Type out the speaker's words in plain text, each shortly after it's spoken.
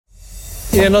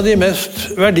En av de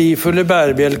mest verdifulle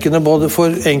bærebjelkene både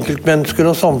for enkeltmennesker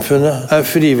og samfunnet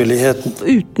frivilligheten.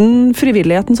 Uten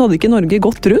frivilligheten så hadde ikke Norge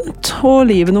gått rundt, og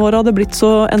livene våre hadde blitt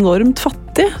så enormt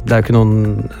fattige. Det er jo ikke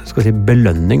noen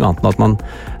belønning annet enn at man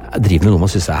driver med noe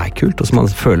man synes er kult, og som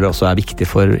man føler også er viktig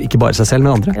for ikke bare seg selv,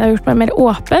 men andre. Det har gjort meg mer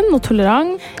åpen og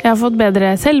tolerant. Jeg har fått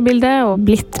bedre selvbilde og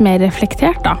blitt mer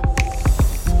reflektert da.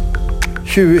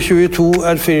 2022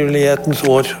 frivillighetens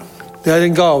år. Det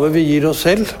en gave vi gir oss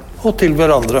selv og til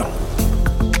hverandre.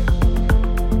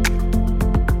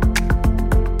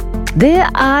 Det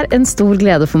en stor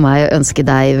glede for meg å ønske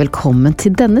deg velkommen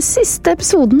til denne siste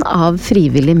episoden av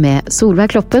Frivillig med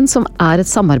Solveig Kloppen, som et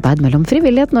samarbeid mellom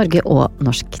Frivillighet Norge og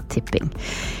Norsk Tipping.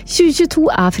 2022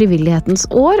 frivillighetens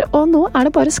år, og nå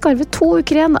det bare skarve 2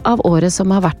 uker igjen av året som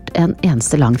har vært en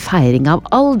eneste lang feiring av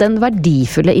all den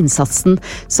verdifulle innsatsen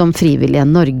som Frivillige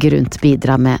Norge rundt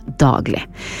bidrar med daglig.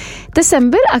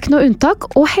 Desember ikke noe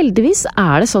unntak, og heldigvis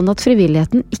det sånn at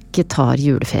frivilligheten ikke tar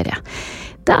juleferie.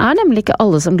 Det nemlig ikke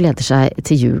alle som gleder seg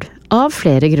til jul, av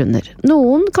flere grunner.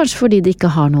 Noen kanskje fordi de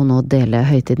ikke har noen å dele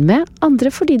høytiden med,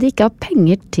 andre fordi de ikke har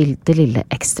penger til det lille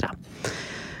ekstra.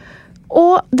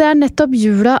 Og det nettopp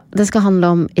jula det skal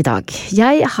handle om i dag.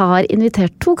 Jeg har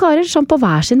invitert 2 karer som på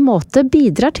hver sin måte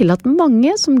bidrar til at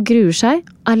mange som gruer seg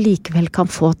allikevel kan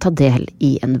få ta del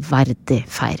i en verdig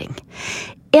feiring.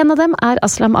 En av dem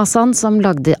Aslam Asan, som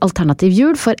lagde Alternativ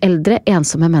jul for eldre,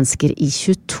 ensomme mennesker i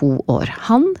 22 år.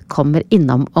 Han kommer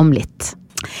innom om litt.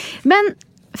 Men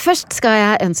først skal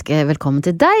jeg ønske velkommen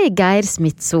til deg, Geir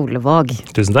Smith-Solevåg.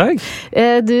 Tusen takk.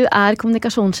 Du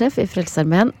kommunikasjonssjef i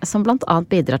Frelsesarmeen, som blant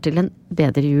annet bidrar til en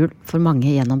bedre jul for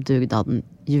mange gjennom dugnaden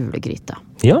Julegryta.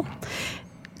 Ja.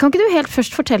 Kan ikke du helt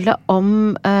først fortelle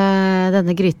om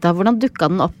denne gryta? Hvordan dukket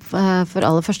den opp for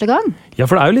aller første gang? Ja,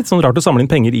 for det jo litt sånn rart å samle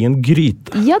inn penger i en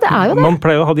gryte. Ja, det jo det. Man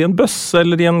pleier å ha det i en bøss,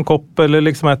 eller i en kopp, eller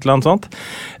liksom et eller annet sånt.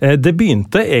 Det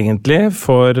begynte egentlig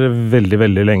for veldig,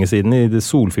 veldig lenge siden i det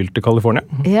solfylte California.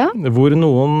 Ja. Hvor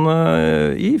noen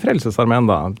i Frelsesarmeen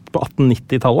da, på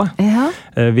 1890-tallet,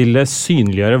 ville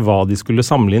synliggjøre hva de skulle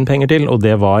samle inn penger til, og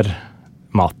det var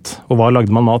mat. Og hva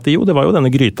lagde man mat i? Jo, det var jo denne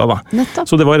gryta da. Nettopp.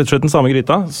 Så det var rett og slett den samme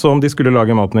gryta som de skulle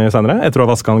lage maten i senere, etter å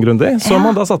ha vasket den grundig, som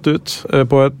man da satte ut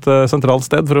på et sentralt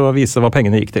sted for å vise hva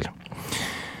pengene gikk til.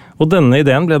 Og denne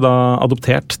ideen ble da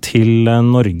adoptert til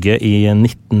Norge i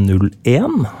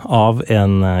 1901 av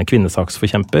en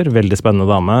kvinnesaksforkjemper, veldig spennende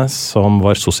dame, som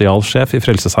var sosialsjef i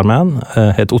Frelsesarmeen,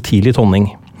 het Ottilie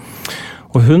Tonning.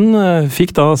 Og hun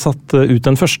fikk da satt ut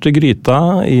den første gryta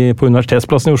på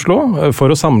Universitetsplassen i Oslo for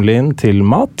å samle inn til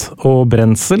mat og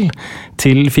brensel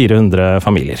til 400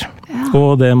 familier. Ja.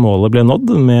 Og det målet ble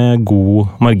nådd med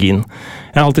god margin.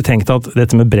 Jeg har alltid tenkt at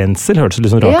dette med brensel hørtes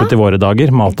litt sånn rart ut i våre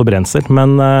dager, mat og brensel,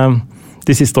 men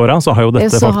de siste årene så har jo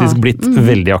dette faktisk blitt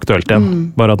veldig aktuelt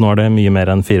igjen. Bare at nå det mye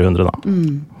mer enn 400 da.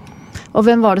 Og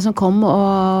hvem var det som kom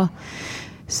og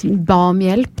ba om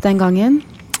hjelp den gangen?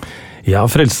 Ja,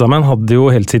 Frelsesarmeen hadde jo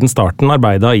helt siden starten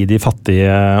arbeidet i de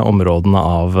fattige områdene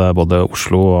av både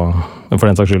Oslo og for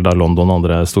den saks skyld da London og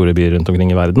andre store byer rundt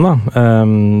omkring i verden. Da.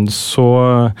 Så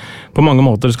på mange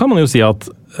måter så kan man jo si at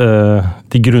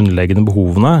de grunnleggende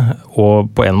behovene og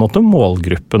på en måte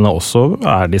målgruppene også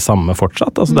de samme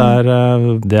fortsatt. Altså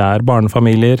det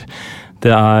barnefamilier, det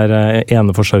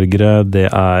eneforsørgere, det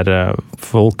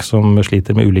folk som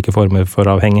sliter med ulike former for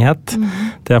avhengighet.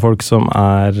 Det folk som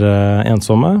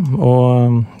ensomme,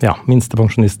 og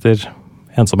minstepensjonister,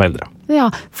 ensomme eldre. Ja,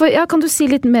 kan du si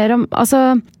litt mer om,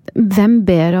 hvem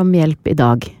ber om hjelp i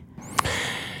dag?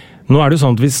 Nå det jo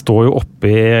sånn at vi står jo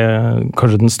oppe i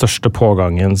kanskje den største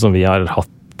pågangen som vi har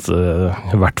hatt,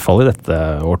 i hvert fall i dette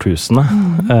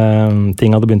årtusenet.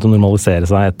 Ting hadde begynt å normalisere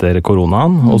seg etter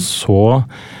koronaen, og så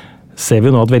ser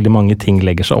vi nå at veldig mange ting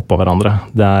legger seg oppå hverandre.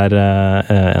 Det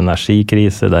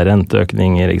energikrise, det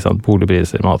renteøkninger, ikke sant?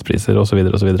 Boligpriser, matpriser og så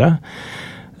videre og så videre.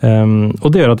 Og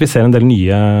det gjør at vi ser en del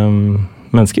nye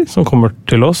mennesker som kommer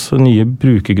til oss, nye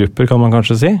brukergrupper kan man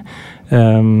kanskje si.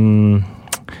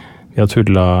 Vi har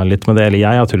tullet litt med det, eller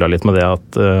jeg har tullet litt med det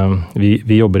at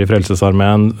vi jobber i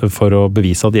Frelsesarmeen for å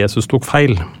bevise at Jesus tok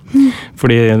feil.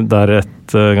 Fordi det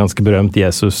et ganske berømt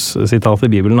Jesus-sitat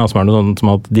i Bibelen, som noe sånt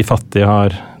som at de fattige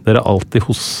har dere alltid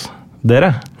hos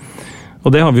dere.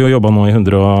 Og det har vi jo jobbet nå i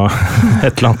 100 og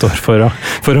et eller annet år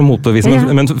for å motbevise,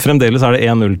 men fremdeles det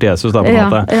 1-0 til Jesus da på en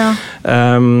måte.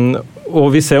 Og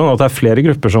vi ser jo nå at det flere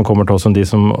grupper som kommer til oss enn de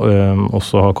som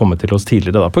også har kommet til oss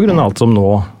tidligere da, på grunn av alt som nå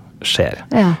skjer.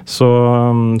 Ja. Så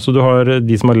du har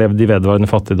de som har levd i vedvarende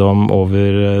fattigdom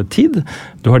over tid.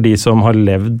 Du har de som har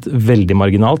levd veldig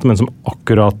marginalt, men som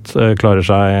akkurat klarer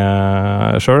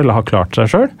seg selv, eller har klart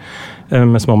seg selv.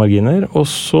 med små marginer. Og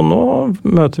så nå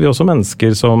møter vi også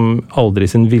mennesker som aldri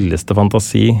i sin villeste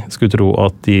fantasi skulle tro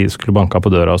at de skulle banke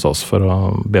på døra hos oss for å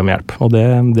be om hjelp. Og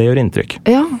det gjør inntrykk.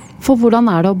 Ja, for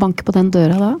hvordan er det å banke på den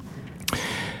døra da?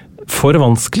 For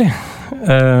vanskelig.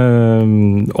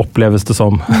 Oppleves det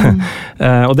som.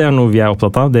 Og det er noe vi er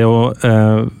opptatt av. Det å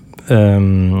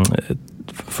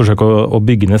forsøke å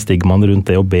bygge ned stigmaen rundt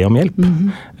det å be om hjelp.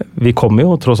 Vi kommer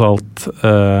jo tross alt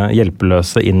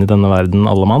hjelpeløse inn i denne verden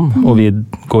alle mann, og vi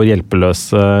går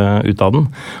hjelpeløse ut av den.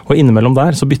 Og innimellom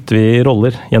der så bytter vi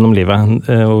roller gjennom livet.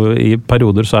 Og i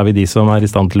perioder så er vi de som er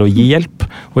i stand til å gi hjelp,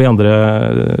 og i andre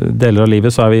deler av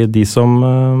livet så er vi de som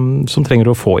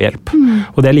trenger å få hjelp.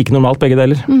 Og det er like normalt begge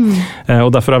deler. Og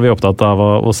derfor er vi opptatt av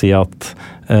å si at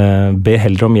be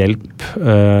heller om hjelp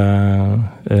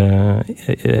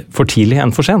for tidlig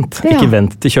enn for sent. Ja. Ikke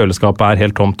vent til kjøleskapet er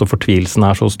helt tomt og fortvilelsen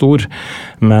er så stor,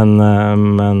 men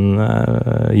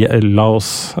la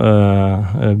oss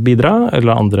bidra,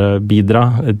 eller andre bidra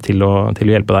til å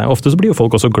hjelpe deg. Ofte så blir jo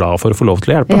folk også glad for å få lov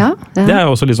til å hjelpe. Ja. Det er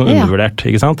jo også litt sånn undervurdert,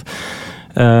 ikke sant?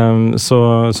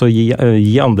 Så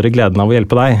gi andre gleden av å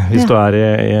hjelpe deg hvis du er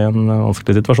i en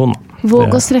vanskelig situasjon.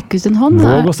 Våg å strekke ut en hånd.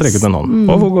 Våg å strekke ut en hånd,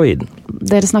 og våg å gi den.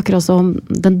 Dere snakker også om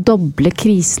den doble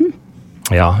krisen.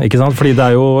 Ja, ikke sant? Fordi det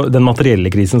er jo den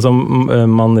materielle krisen som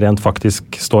man rent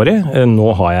faktisk står i. Nå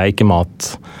har jeg ikke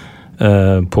mat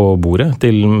på bordet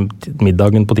til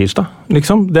middagen på tirsdag,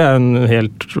 liksom. Det er en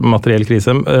helt materiell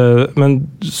krise. Men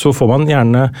så får man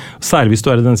gjerne, særlig hvis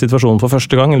du er i den situasjonen for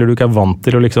første gang, eller du ikke er vant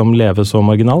til å liksom leve så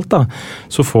marginalt, da,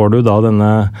 så får du da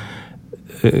denne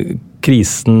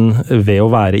krisen ved å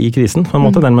være i krisen, på en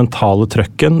måte. Den mentale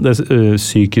trøkken, det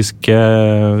psykiske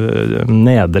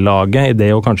nederlaget i det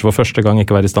å kanskje for første gang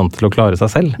ikke være i stand til å klare seg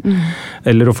selv.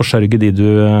 Eller å forsørge de du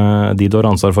har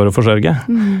ansvar for å forsørge.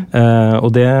 Og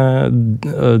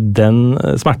den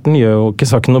smerten gjør jo ikke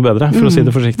saken noe bedre, for å si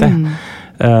det forsiktig.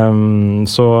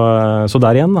 Så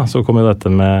der igjen da, så kommer jo dette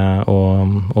med å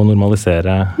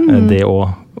normalisere det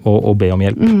å be om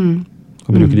hjelp.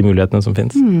 Og bruke de mulighetene som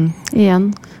finnes. Igjen,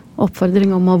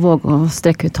 oppfordring om å våge å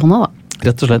strekke ut hånda da.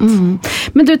 Rett og slett.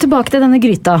 Men du, tilbake til denne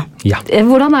gryta. Ja.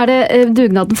 Hvordan er det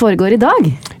dugnaden foregår i dag?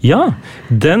 Ja,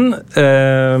 den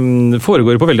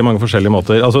foregår på veldig mange forskjellige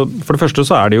måter. Altså, for det første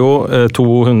så er det jo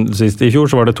sist i fjor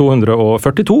så var det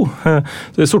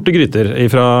 242 sorte gryter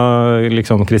fra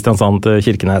liksom Kristiansand til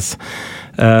Kirkenes.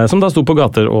 Som da sto på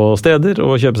gater og steder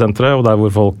og kjøpesentre og der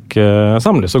hvor folk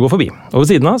samles og går forbi. Og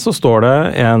ved siden av så står det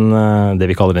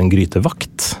det vi kaller en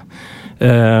grytevakt.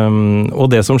 Og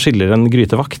det som skiller en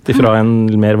grytevakt fra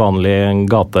en mer vanlig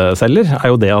gateselger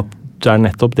er jo det at det er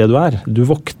nettopp det du er. Du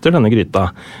vokter denne gryta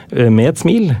med et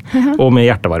smil og med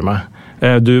hjertevarme.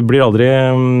 Du blir aldri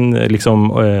liksom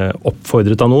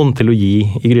oppfordret av noen til å gi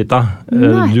i gryta.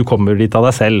 Du kommer dit av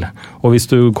deg selv. Og hvis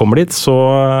du kommer dit, så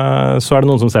er det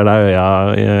noen som ser deg i øya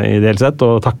ideelt sett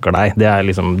og takker deg. Det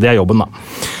er jobben da.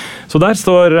 Så der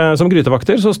står, som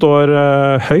grytevakter, så står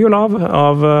høy og lav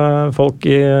av folk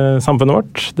i samfunnet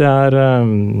vårt. Det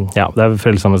er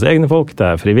Frelsesarmeens egne folk, det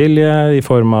er frivillige i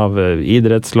form av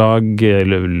idrettslag,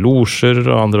 losjer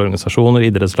og andre organisasjoner,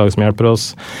 idrettslag som hjelper oss,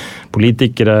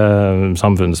 politikere,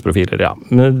 samfunnsprofiler, ja.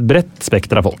 Med et bredt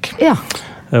spekter av folk. Ja.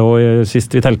 Og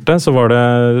sist vi telte, så var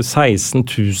det 16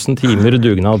 000 timer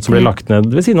dugnad som ble lagt ned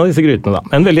ved siden av disse grytene. Da.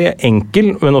 En veldig enkel,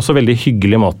 men også veldig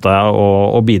hyggelig måte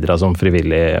å bidra som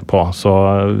frivillig på. Så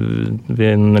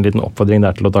en liten oppfordring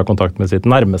der til å ta kontakt med sitt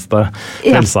nærmeste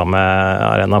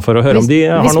Frelsesarmeen-arena for å høre om de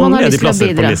har noen ledige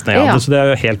plasser på listen. Ja, så det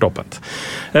er jo helt åpent.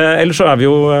 Ellers så er vi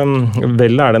jo,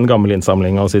 vel er det en gammel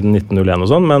innsamling av siden 1901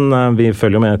 og sånn, men vi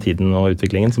følger jo med tiden og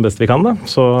utviklingen som best vi kan da.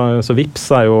 Så Vipps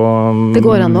er jo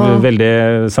veldig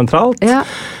sentralt. Ja.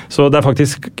 Så det er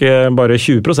faktisk bare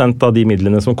 20% av de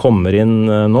midlene som kommer inn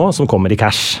nå, som kommer i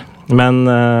cash. Men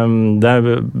det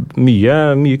er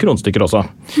mye kronstykker også.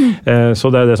 Så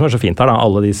det er det som er så fint her da,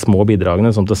 alle de små bidragene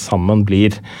som til sammen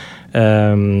blir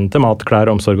til mat,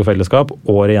 klær, omsorg og fellesskap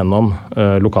året igjennom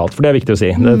lokalt. For det er viktig å si.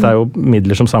 Dette er jo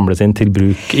midler som samles inn til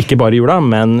bruk, ikke bare i jula,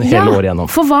 men hele året igjennom.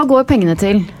 For hva går pengene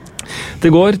til? Det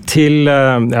går til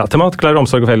mat, klær,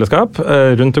 omsorg og fellesskap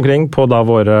rundt omkring på da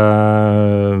våre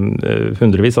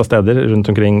hundrevis av steder rundt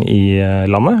omkring i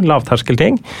landet.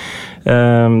 Lavterskelting.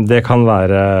 Det kan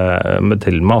være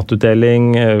til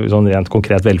matutdeling, sånn rent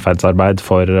konkret velferdsarbeid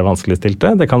for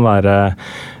vanskeligstilte. Det kan være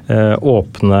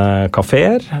åpne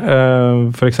kaféer,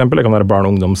 for eksempel. Det kan være barne-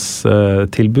 og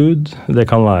ungdomstilbud. Det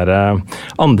kan være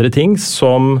andre ting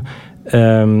som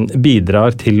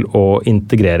bidrar til å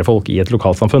integrere folk i et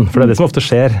lokalsamfunn. For det er det som ofte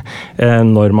skjer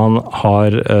når man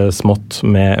har smått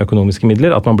med økonomiske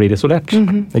midler, at man blir isolert.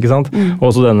 Ikke sant? Og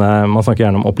også man snakker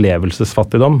gjerne om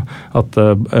opplevelsesfattigdom, at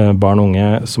barn og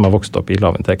unge som har vokst opp i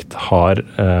lavinntekt har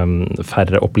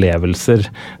færre opplevelser.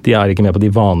 De er ikke med på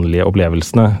de vanlige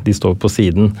opplevelsene, de står på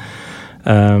siden.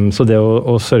 Så det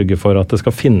å sørge for at det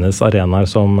skal finnes arenaer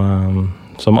som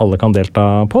alle kan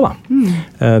delta på, da.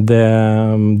 Det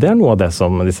er noe av det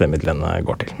som disse midlene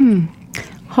går til.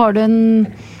 Har du en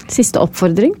siste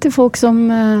oppfordring til folk som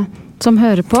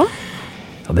hører på?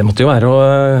 Ja, det måtte jo være å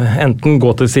enten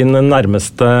gå til sin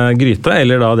nærmeste gryte,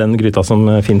 eller da den gryta som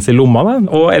finnes i lomma, da.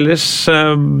 Og ellers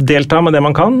delta med det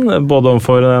man kan, både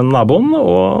overfor naboen,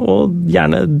 og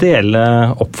gjerne dele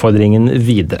oppfordringen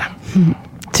videre.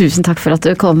 Tusen takk for at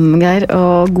du kom, Geir,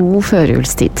 og god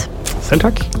førjulstid. Selv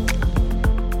takk.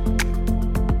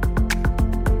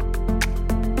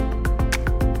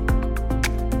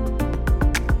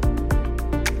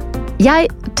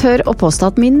 Jeg tør å påstå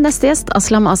at min neste gjest,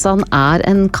 Aslam Ahsan, er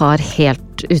en kar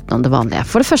helt utenom det vanlige.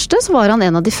 For det første så var han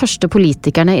en av de første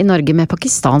politikerne i Norge med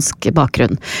pakistansk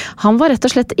bakgrunn. Han var rett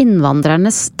og slett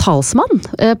innvandrernes talsmann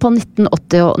på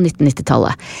 1980- og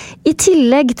 1990-tallet. I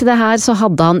tillegg til det her så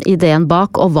hadde han ideen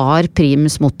bak og var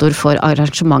primus motor for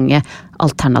arrangementet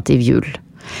Alternativ jul.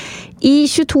 I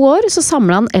 22 år så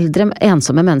samlet han eldre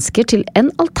ensomme mennesker til en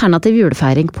alternativ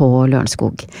julefeiring på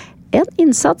Lørenskog. En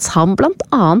innsats han blant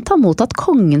annet har mottatt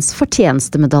kongens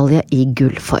fortjenestemedalje i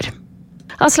gull for.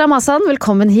 Aslam Ahsan,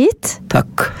 velkommen hit.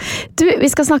 Takk. Du, vi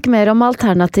skal snakke mer om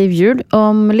alternativ jul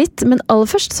om litt, men aller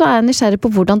først så er jeg nysgjerrig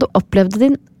på hvordan du opplevde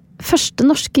din første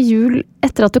norske jul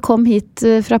etter at du kom hit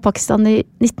fra Pakistan i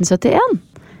 1971.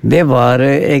 Det var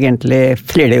egentlig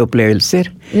flere opplevelser.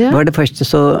 Ja. Det var det første,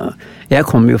 så jeg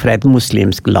kom jo fra et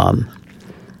muslimsk land.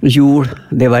 Jul,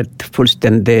 det var et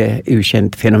fullstendig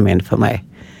ukjent fenomen for meg.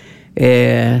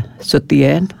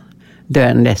 71, det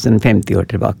er nesten 50 år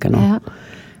tilbake nå. Ja.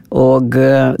 Og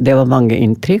det var mange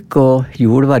inntrykk, og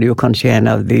jul var jo kanskje en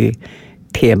av de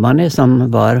temaene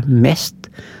som var mest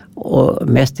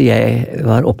jeg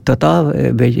var opptatt av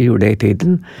ved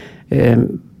juletiden.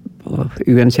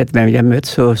 Uansett hvem jeg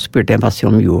møtte, så spurte jeg masse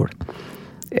om jul.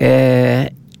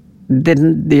 Jeg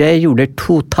gjorde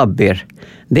 2 tabber.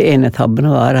 Det ene tabben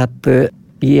var at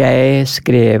jeg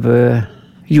skrev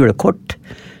julekort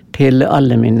til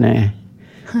alle mine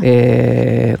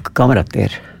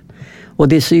kamerater. Og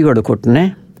disse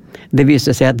julekortene, det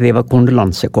viste seg at det var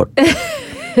kondolansekort.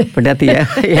 For jeg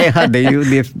hadde jo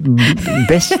de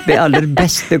aller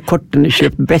beste kortene,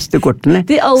 kjøpt beste kortene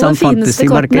som fantes i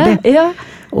markedet. Ja.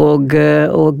 Og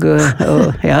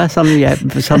ja, som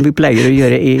vi pleier å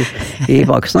gjøre i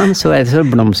Pakistan, så er det så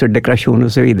blomsterdekorasjon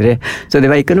og så videre. Så det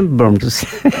var ikke noen blomster.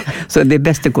 Så de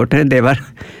beste kortene,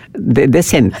 det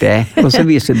sendte jeg. Og så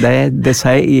viste det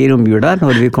seg i romjula,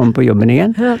 når vi kom på jobben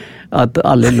igjen, at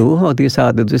alle lo, og de sa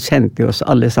at du sendte oss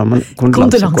alle sammen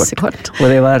kondolansekort.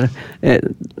 Og det var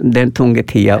den tunge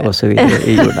tida og så videre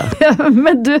i jula. Ja,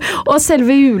 men du, og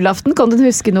selve julaften, kan du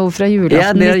huske noe fra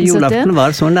julaften 1971? Ja, julaften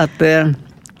var sånn at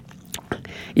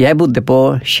jeg bodde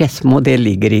på Skedsmo, det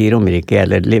ligger i Romerike,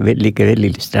 eller ligger i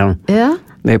Lillestrøm. Ja.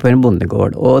 Det er på en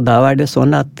bondegård. Og da var det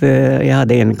sånn at jeg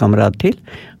hadde en kamerat til,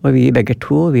 og vi begge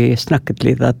to, vi snakket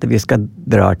litt at vi skal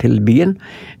dra til byen,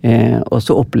 og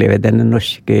så oppleve den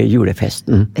norske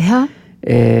julefesten. Ja.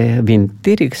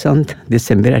 Vinter, ikke sant?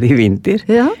 Desember er det vinter.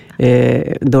 Ja.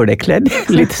 Dårlig kledd,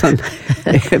 litt sånn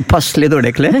passelig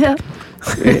dårlig kledd. Ja.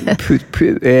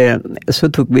 Så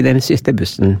tok vi den siste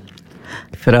bussen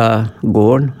fra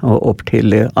gården og opp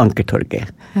til Ankertorget.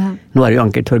 Ja. Nå er jo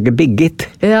Ankertorget bygget,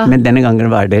 men denne gangen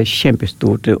var det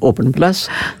kjempestort åpen plass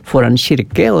foran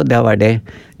kirke, og da var det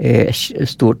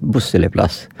stort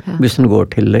busseleplass. Ja. Bussen går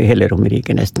til hele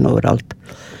Romerike, nesten overalt.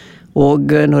 Og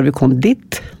når vi kom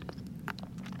dit,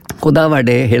 og da var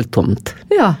det helt tomt.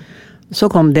 Ja. Så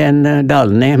kom det en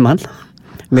dalende mann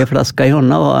med flaska i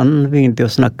hånda, og han begynte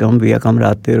å snakke om vi er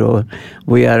kamerater, og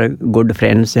vi er good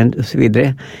friends, og så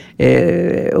videre.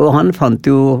 Og han fant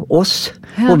jo oss,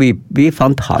 og vi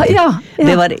fant han. Ja, ja.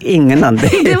 Det var ingen andre.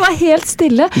 Det var helt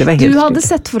stille. Du hadde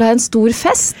sett for deg en stor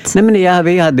fest? Nei, men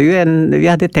vi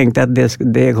hadde tenkt at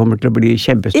det kommer til å bli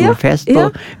kjempestor fest,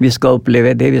 og vi skal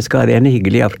oppleve det, vi skal ha det en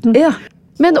hyggelig aften. Ja.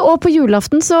 Men og på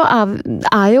julaften så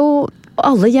er jo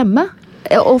alle hjemme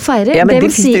og feirer. Ja, men det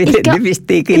visste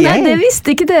ikke jeg. Nei, det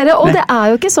visste ikke dere, og det er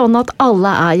jo ikke sånn at alle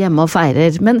er hjemme og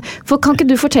feirer. Men kan ikke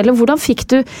du fortelle, hvordan fikk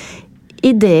du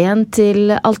ideen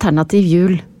til Alternativ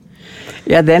jul?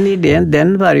 Ja, den ideen,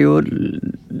 den var jo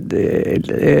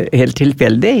helt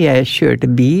tilfeldig. Jeg kjørte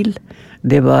bil.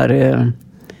 Det var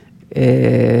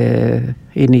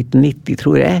i 1990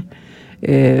 tror jeg,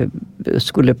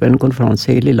 skulle på en konferanse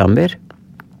i Lillehammer.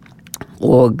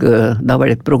 Og da var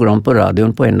det et program på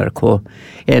radioen på NRK.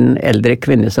 En eldre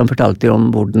kvinne som fortalte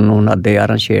om hvordan hun hadde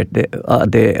arrangert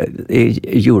det i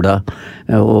jula.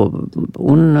 Og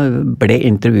hun ble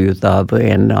intervjuet av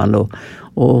en eller annen,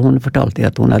 og hun fortalte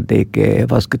at hun hadde ikke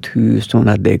vasket hus, hun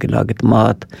hadde ikke laget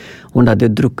mat, hun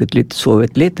hadde drukket litt,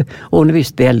 sovet litt, og hun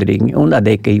visste heller ikke, hun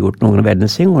hadde ikke gjort noen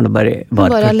verdens ting, hun bare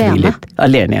var fortvilet.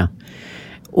 Alene, ja.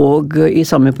 Og i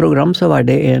samme program så var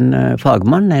det en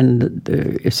fagmann, en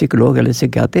psykolog eller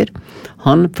psykiater.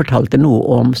 Han fortalte noe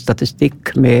om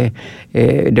statistikk med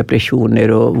depresjoner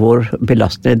og hvor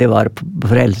belastende det var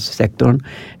for helsesektoren,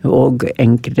 og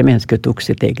enkelte mennesker tok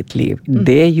sitt eget liv.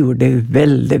 Det gjorde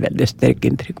veldig, veldig sterk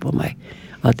inntrykk på meg,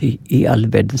 at i all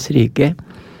verdens rike,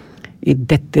 i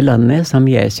dette landet, som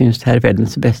jeg synes er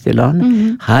verdens beste land,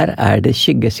 her er det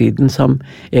skyggesiden som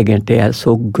egentlig er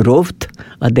så grovt,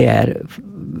 at det er,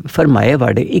 for meg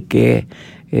var det ikke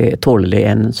tålelig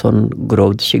en sånn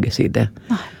grovt skyggeside.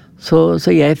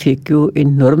 Så jeg fikk jo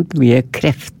enormt mye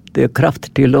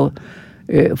kraft til å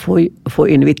få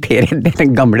invitere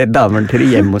den gamle damen til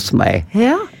hjem hos meg.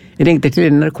 Ja. Jeg ringte til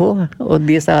NRK, og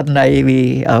de sa at nei,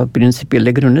 vi av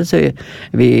prinsipielle grunner, så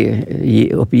vi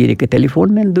oppgir ikke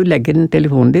telefon, men du legger den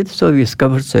telefonen dit, så vi skal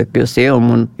forsøke å se om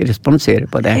hun responserer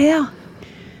på det. Ja.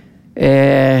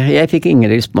 Jeg fikk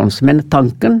ingen respons, men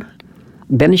tanken,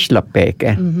 den slapp jeg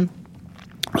ikke.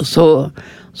 Så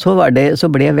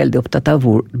ble jeg veldig opptatt av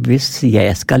hvis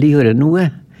jeg skal gjøre noe,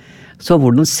 så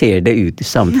hvordan ser det ut i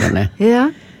samfunnet?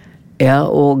 Ja,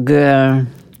 og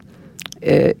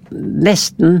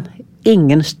nesten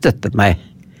ingen støttet meg.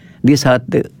 De sa at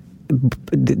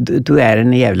du er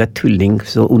en jævla tulling,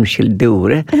 så unnskyld det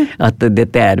ordet, at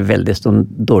dette er veldig sånn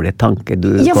dårlig tanke.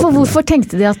 Ja, for hvorfor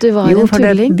tenkte de at du var en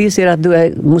tulling? De sier at du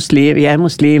er muslim, jeg er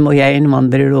muslim, og jeg er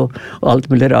innvandrer, og alt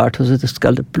mulig rart, og så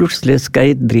plutselig skal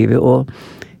jeg drive og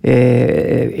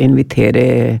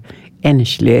invitere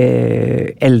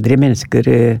enslige eldre mennesker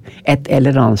et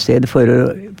eller annet sted for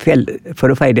å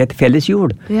feire et felles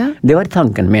jord. Ja. Det var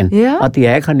tanken min. Ja. At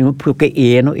jeg kan jo plukke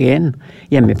en og en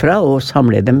hjemmefra og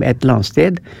samle dem et eller annet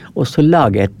sted, og så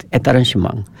lage et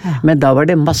arrangement. Ja. Men da var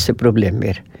det masse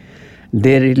problemer.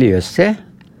 Det religiøse,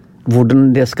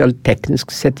 hvordan det skal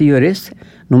teknisk sett gjøres,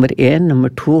 nummer 1,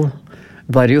 nummer 2,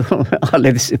 var jo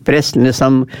alle disse prestene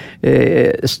som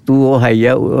sto og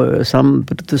heia, som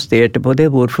protesterte på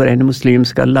det, hvorfor en muslim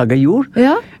skal lage jord.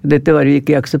 Ja. Dette var jo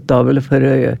ikke akseptabelt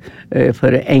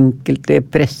for enkelte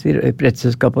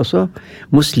presteselskap også.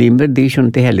 Muslimer, de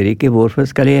skjønte heller ikke hvorfor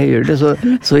skal jeg gjøre det,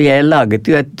 så jeg laget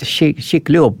jo et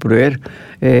skikkelig opprør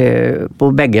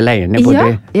på begge leirene,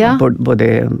 både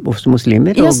hos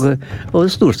muslimer og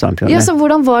storsamfunnet. Ja, så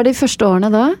hvordan var det de første årene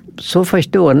da? Så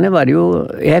første årene var jo,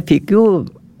 jeg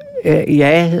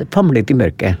famlet i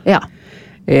mørket. Ja.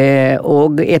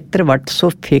 Og etter hvert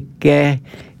så fikk jeg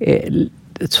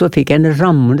en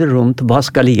ramme rundt hva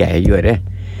skal jeg gjøre.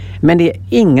 Men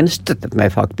ingen støttet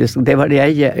meg faktisk.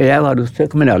 Jeg var hos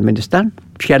kommunalministeren,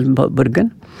 Kjell Borgen,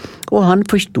 og han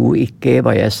forstod ikke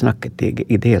hva jeg snakket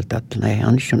i det hele tatt. Nei,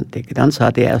 han skjønte ikke. Han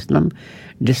sa til Aslam,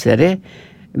 dessverre,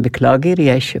 beklager,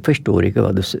 jeg forstår ikke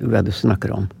hva du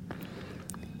snakker om.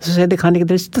 Så sa jeg, det kan ikke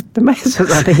dere støtte meg. Så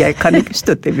sa jeg kan ikke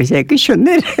støtte hvis jeg ikke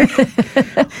skjønner.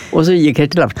 Og så gikk jeg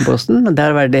til Aftenposten, og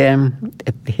der var det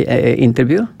et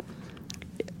intervju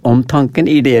om tanken,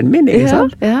 ideen min, ikke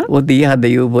sant? Ja. Og de hadde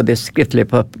jo både skriftlig,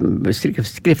 jeg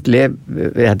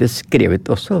hadde skrevet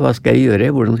også, hva skal jeg gjøre,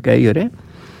 hvordan skal jeg gjøre?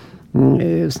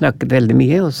 Snakket veldig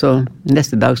mye, og så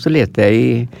neste dag så leste jeg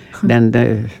i den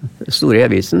store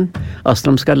avisen,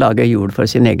 Aslam skal lage jord for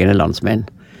sine egne landsmenn.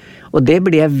 Og det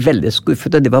ble jeg veldig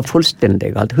skuffet, og det var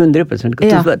fullstendig galt, 100%.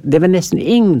 Ja. Det var nesten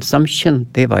ingen som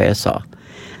skjønte hva jeg sa.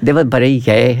 Det var bare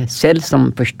jeg selv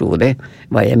som forstod det,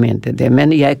 hva jeg mente det,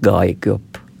 men jeg ga ikke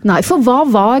opp. Nei, for hva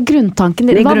var grunntanken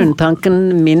din?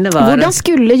 Grunntanken min var... Hvordan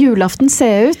skulle julaften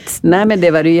se ut? Nei, men det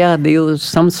var jo, jeg hadde jo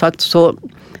som sagt,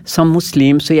 som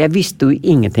muslim, så jeg visste jo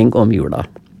ingenting om jula.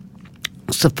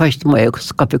 Så først må jeg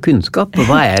skaffe kunnskap på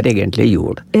hva er egentlig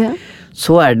jord. Ja.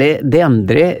 Så er det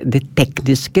andre, det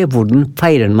tekniske, hvordan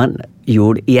feirer man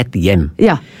jord i et hjem.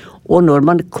 Ja. Og når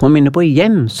man kom inn på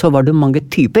hjem, så var det mange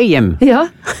typer hjem. Ja.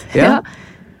 Ja.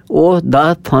 Og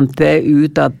da fant jeg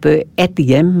ut at et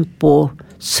hjem på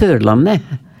Sørlandet,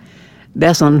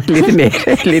 Det sånn litt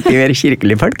mer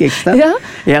kirkelig folk, ikke sant? Ja.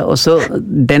 Ja, og så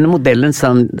den modellen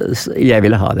som jeg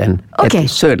ville ha den. Ok,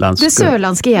 Et sørlandsk. det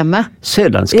sørlandske hjemmet.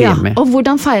 Sørlandske hjemmet. Og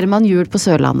hvordan feirer man jul på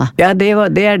Sørlandet? Ja, det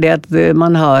er det at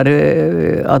man har,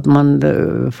 at man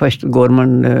først går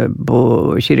man på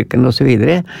kirken og så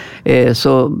videre.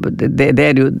 Så det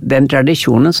er jo den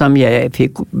tradisjonen som jeg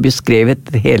fikk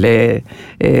beskrevet hele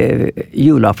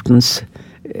julaftens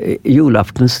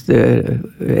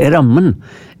rammen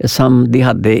som de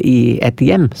hadde i et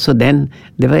hjem, så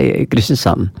det var i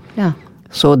Kristiansand. Ja.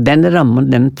 Så den rammen,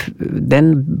 den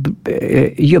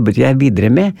jobbet jeg videre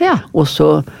med, Ja. og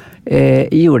så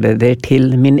gjorde det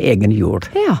til min egen jord.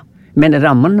 Ja. Men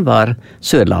rammen var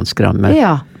sørlandsk ramme.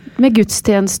 Ja. Med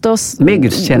gudstjeneste og Med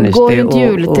gudstjeneste gå rundt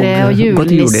juletre og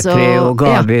julenisse og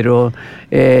gaver og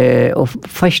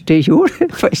første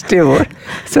år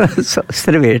så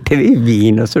serverte vi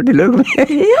vin og så til og med.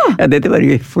 Ja, dette var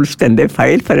jo fullstendig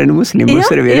feil for en muslim å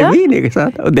servere vin, ikke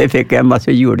sant? Og det fikk jeg masse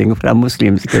juling fra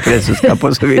muslimske presseskap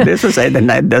og så videre, så sa jeg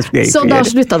nei, det skal jeg ikke gjøre. Så da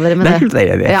sluttet dere med det? Da sluttet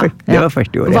jeg det, det var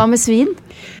første året. Hva med svin?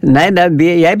 Nei,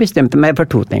 jeg bestemte meg for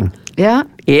 2 ting. Ja.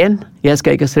 1, jeg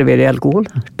skal ikke servere alkohol.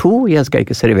 2, jeg skal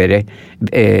ikke servere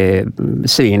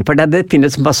svin. For det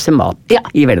finnes masse mat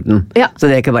i verden. Ja. Så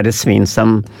det er ikke bare svin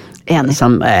som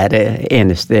er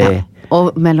eneste... Ja.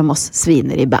 Og mellom oss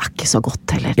svineri bæ ikke så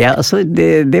godt heller. Ja, altså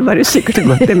det var jo sikkert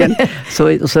godt, men så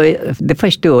det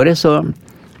første året så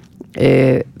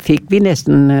fikk vi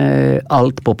nesten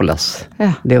alt på plass.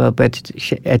 Ja. Det var på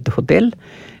et hotell.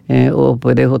 Og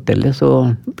på det hotellet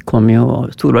så kom jo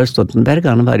Thorvald Stoltenberg,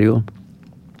 han var jo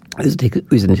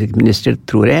utenriksminister,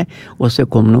 tror jeg, og så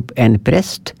kom det opp en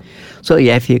prest. Så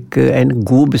jeg fikk en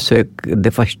god besøk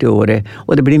det første året,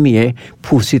 og det ble mye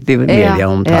positiv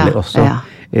medieomtale også,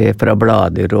 fra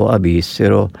blader og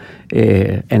aviser og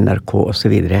NRK og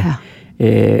så videre.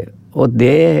 Og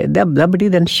da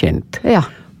blir den kjent. Ja.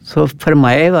 Så for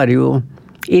meg var jo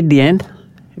ideen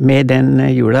med den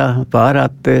jula var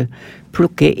at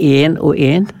plukke en og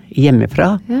en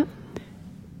hjemmefra,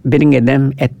 bringe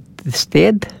dem et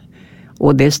sted,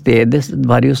 og det stedet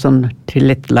var jo sånn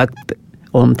tilrettelagt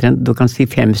omtrent, du kan si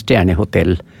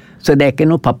 5-stjernehotell. Så det er ikke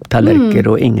noe papptallerker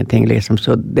og ingenting, liksom.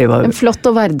 Så det var en flott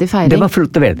og verdig feiring. Det var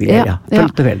flott og verdig, ja.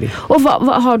 Flott og verdig. Og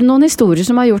har du noen historier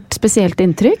som har gjort spesielt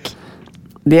inntrykk?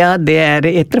 Ja, det er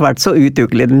etter hvert så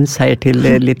utviklet den seg til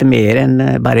litt mer enn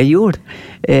bare jord.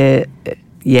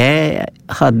 Jeg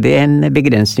hadde en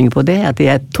begrensning på det, at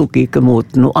jeg tok ikke mot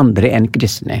noe andre enn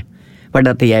kristne. For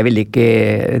at jeg ville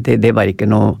ikke, det var ikke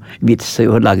noe vits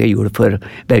å lage jul for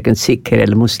hverken sikher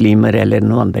eller muslimer eller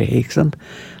noe andre, ikke sant?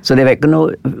 Så det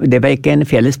var ikke en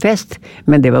fellesfest,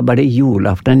 men det var bare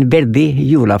julaften, en veldig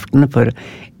julaften for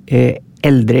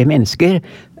eldre mennesker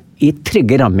i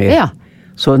trygge rammer. Ja.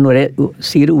 Så når jeg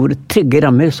sier ordet trygge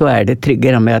rammer, så er det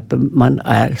trygge rammer at man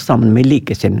er sammen med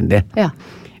likesinnede. Ja.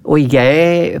 Og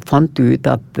jeg fant ut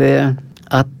at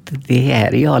det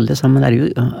er jo alle sammen er jo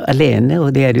alene,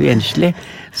 og det er jo enslig.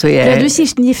 Ble du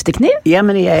Kirsten Giftekniv? Ja,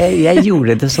 men jeg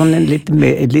gjorde det sånn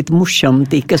litt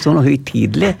morsomt, ikke sånn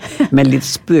høytidelig, men litt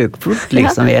spøkfullt,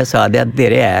 liksom. Jeg sa det at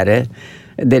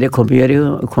dere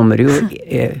kommer jo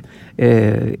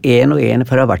en og en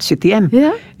fra hvert sitt hjem.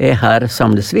 Ja. Her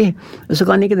samles vi. Og så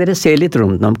kan ikke dere se litt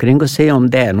rundt omkring og se om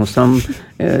det er noe som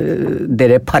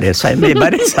dere parer seg med.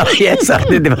 Jeg sa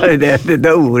det var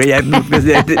det ordet jeg brukte.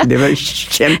 Det var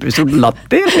kjempestort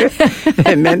latter.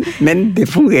 Men det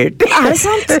fungerte. Er det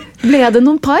sant? Ble det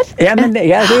noen par? Ja, men det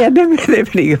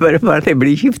blir bare par. Det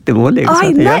blir giftermål. Ai,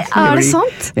 nei, er det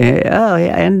sant? Ja,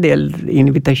 en del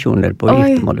invitasjoner på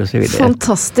giftermål og så videre.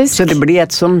 Fantastisk. Så det blir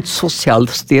et sånn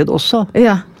sosialt sted også.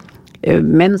 Ja.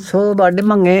 Men så var det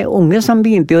mange unge som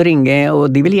begynte å ringe, og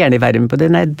de vil gjerne være med på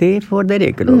det. Nei, det får dere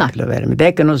ikke lov til å være med. Det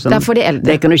er ikke noe sånn, det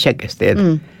er ikke noe sjekkested.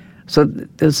 Så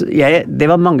det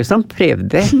var mange som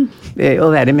prøvde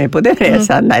å være med på det. Jeg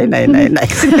sa nei.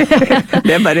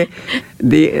 Det er bare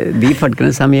de folkene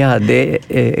som jeg hadde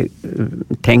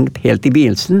tenkt helt i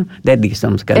begynnelsen, det er de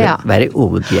som skal være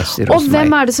hovedgjester hos meg. Og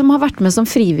hvem er det som har vært med som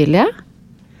frivillige?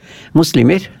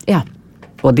 Muslimer. Ja.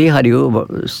 Og de har jo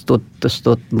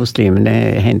stått muslimene,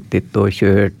 hentet og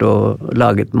kjørt og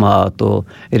laget mat og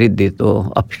ryddet og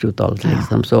absolutt alt,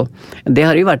 liksom. Så det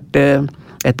har jo vært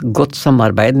et godt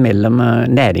samarbeid mellom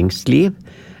næringsliv,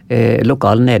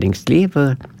 lokal næringsliv,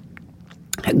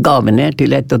 gavene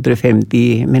til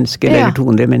 150 mennesker eller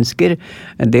 200 mennesker,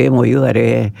 det må jo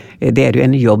være, det er jo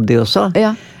en jobb det også.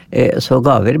 Ja. Så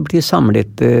gaver blir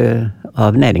samlet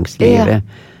av næringslivet.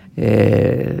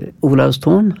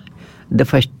 Olavstun, det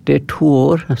første 2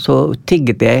 år så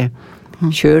tigget jeg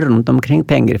kjør rundt omkring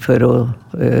penger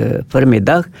for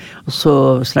middag. Og så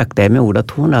snakket jeg med Ola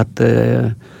Thon at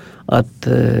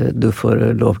du får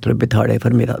lov til å betale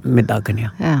for middagen,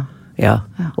 ja.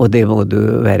 Og det må du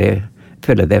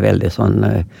føle deg veldig sånn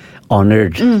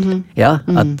honored,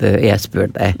 at jeg spør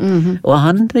deg. Og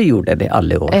han gjorde det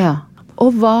alle år. Ja.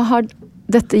 Og hva har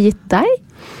dette gitt deg?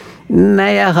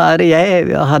 Nei,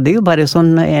 jeg hadde jo bare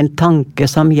sånn en tanke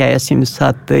som jeg synes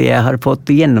at jeg har fått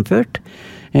gjennomført.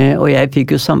 Og jeg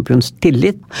fikk jo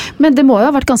samfunnstillit. Men det må jo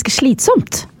ha vært ganske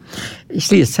slitsomt?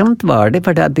 Slitsomt var det,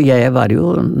 for jeg var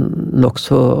jo nok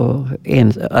så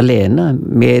alene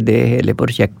med det hele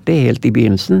prosjektet helt i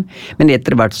begynnelsen. Men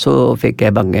etter hvert så fikk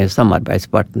jeg mange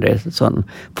samarbeidspartnere sånn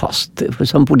fast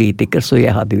som politiker, så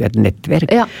jeg hadde jo et nettverk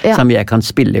som jeg kan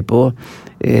spille på.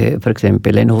 For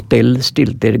eksempel en hotell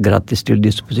stilte gratis til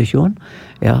disposisjon.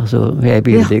 Ja, så jeg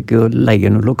ville ikke leie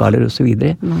noen lokaler og så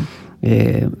videre.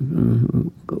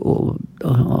 Og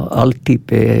all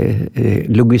type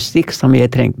logistikk som jeg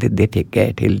trengte, det fikk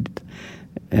jeg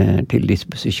til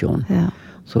disposisjon.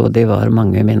 Så det var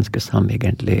mange mennesker som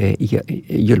egentlig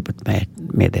hjulpet meg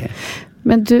med det.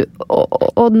 Men du,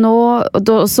 og nå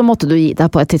så måtte du gi deg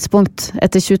på et tidspunkt,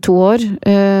 etter 22 år,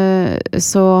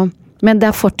 men det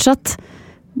er fortsatt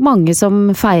mange som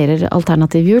feirer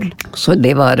alternativ jul. Så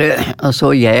det var,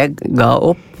 altså jeg ga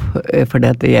opp, fordi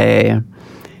at jeg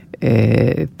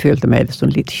følte meg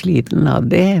sånn litt sliten av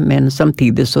det, men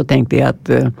samtidig så tenkte jeg at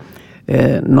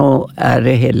nå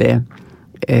det hele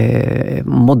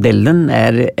modellen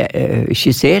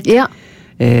skissert,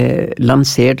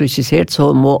 lansert og skissert,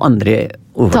 så må andre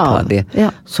overta det.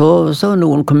 Så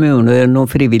noen kommuner, noen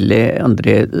frivillige,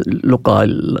 andre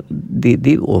lokal,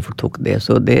 de overtok det.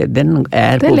 Så den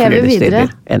på flere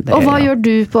steder. Og hva gjør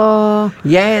du på?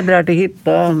 Jeg drar til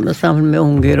hytta sammen med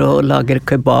unger og lager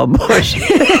kebab og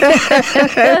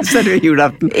så det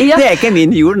julaften. Det ikke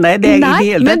min jul, nei. Det ikke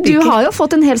helt. Men du har jo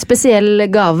fått en helt spesiell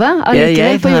gave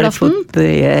allikevel på julaften.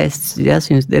 Jeg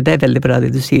synes det veldig bra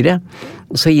det du sier det.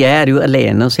 Så jeg jo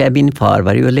alene, så min far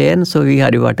var jo alene, så vi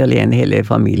har jo vært alene hele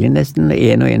familien nesten,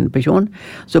 en person.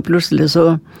 Så plutselig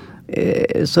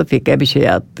så fikk jeg beskjed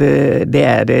at det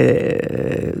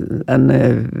en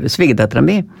svigerdatteren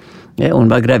min,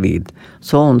 hun var gravid,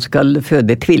 så hun skal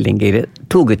føde tvillinger,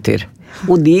 2 gutter.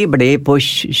 Og de ble på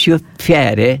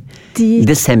 24.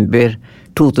 desember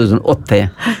 2008.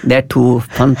 Det 2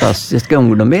 fantastiske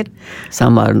ungdommer,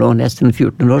 som var nå nesten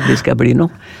 14 år, de skal bli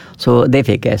nå. Så det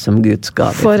fikk jeg som Guds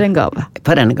gave. For en gave.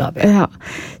 For en gave. Ja.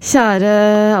 Kjære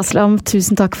Aslam,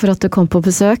 tusen takk for at du kom på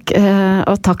besøk,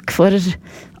 og takk for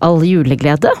all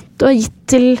juleglede du har gitt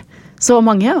til så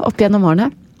mange opp gjennom årene.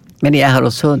 Men jeg har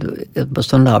også, på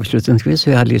sånn avslutningsvis,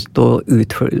 så jeg har lyst til å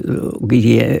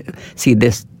si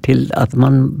det til at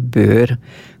man bør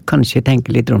kanskje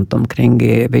tenke litt rundt omkring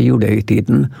ved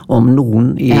julehøytiden om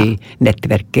noen i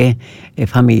nettverket,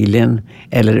 familien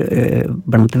eller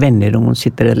blant venner noen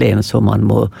sitter alene, så man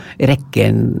må rekke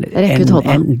en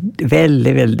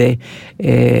veldig, veldig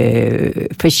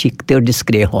forsiktig og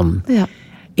diskret hånd.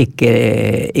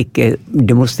 Ikke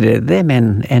demonstrere det,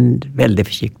 men en veldig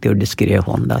forsiktig og diskret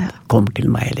hånd at kom til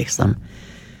meg, liksom.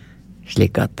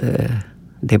 Slik at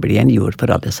det blir en jul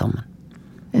for alle sammen.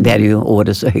 Det jo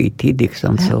årets høytid, ikke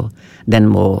sant? Så den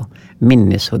må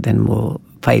minnes, og den må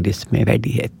feires med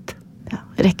verdighet. Ja,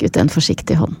 rekk ut en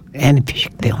forsiktig hånd. En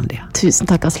forsiktig hånd, ja. Tusen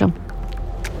takk, Aslam.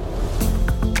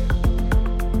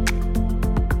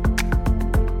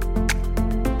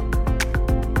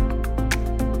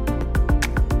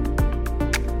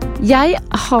 Jeg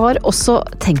har også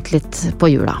tenkt litt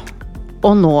på jula,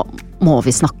 og nå må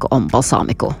vi snakke om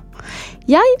balsamico.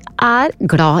 Jeg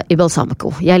glad i balsamico.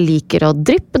 Jeg liker å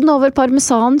dryppe den over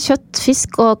parmesan, kjøtt,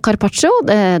 fisk og carpaccio.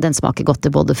 Den smaker godt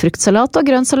til både fruktsalat og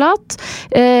grønnsalat.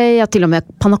 Ja, til og med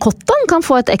panna cottaen kan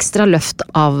få et ekstra løft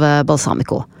av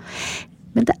balsamico.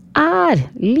 Men det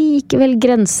likevel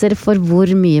grenser for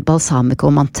hvor mye balsamico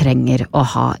man trenger å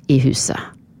ha i huset.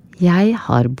 Jeg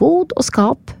har bod og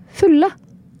skap fulle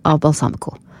av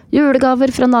balsamico. Julegaver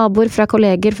fra naboer, fra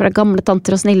kolleger, fra gamle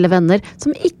tanter og snille venner,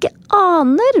 som ikke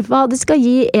aner hva de skal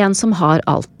gi en som har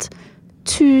alt.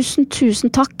 Tusen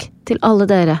takk til alle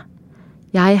dere.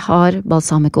 Jeg har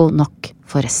balsamico nok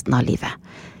for resten av livet.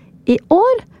 I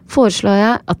år foreslår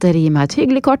jeg at dere gir meg et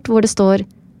hyggelig kort hvor det står: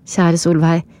 Kjære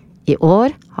Solveig, i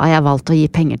år har jeg valgt å gi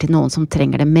penger til noen som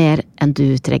trenger det mer enn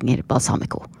du trenger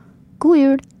balsamico. God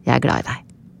jul, jeg glad i deg.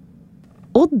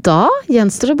 Og da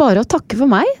gjenstår det bare å takke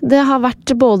for meg. Det har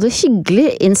vært både hyggelig,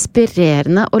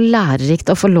 inspirerende og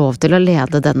lærerikt å få lov til å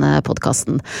lede denne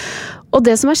podcasten. Og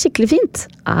det som er skikkelig fint,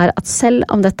 er at selv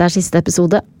om dette er siste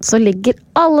episode, så ligger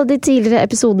alle de tidligere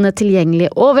episodene tilgjengelig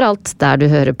overalt der du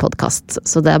hører podcast.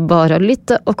 Så det er bare å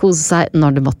lytte og kose seg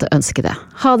når du måtte ønske det.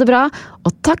 Ha det bra,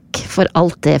 og takk for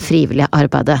alt det frivillige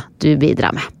arbeidet du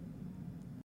bidrar med.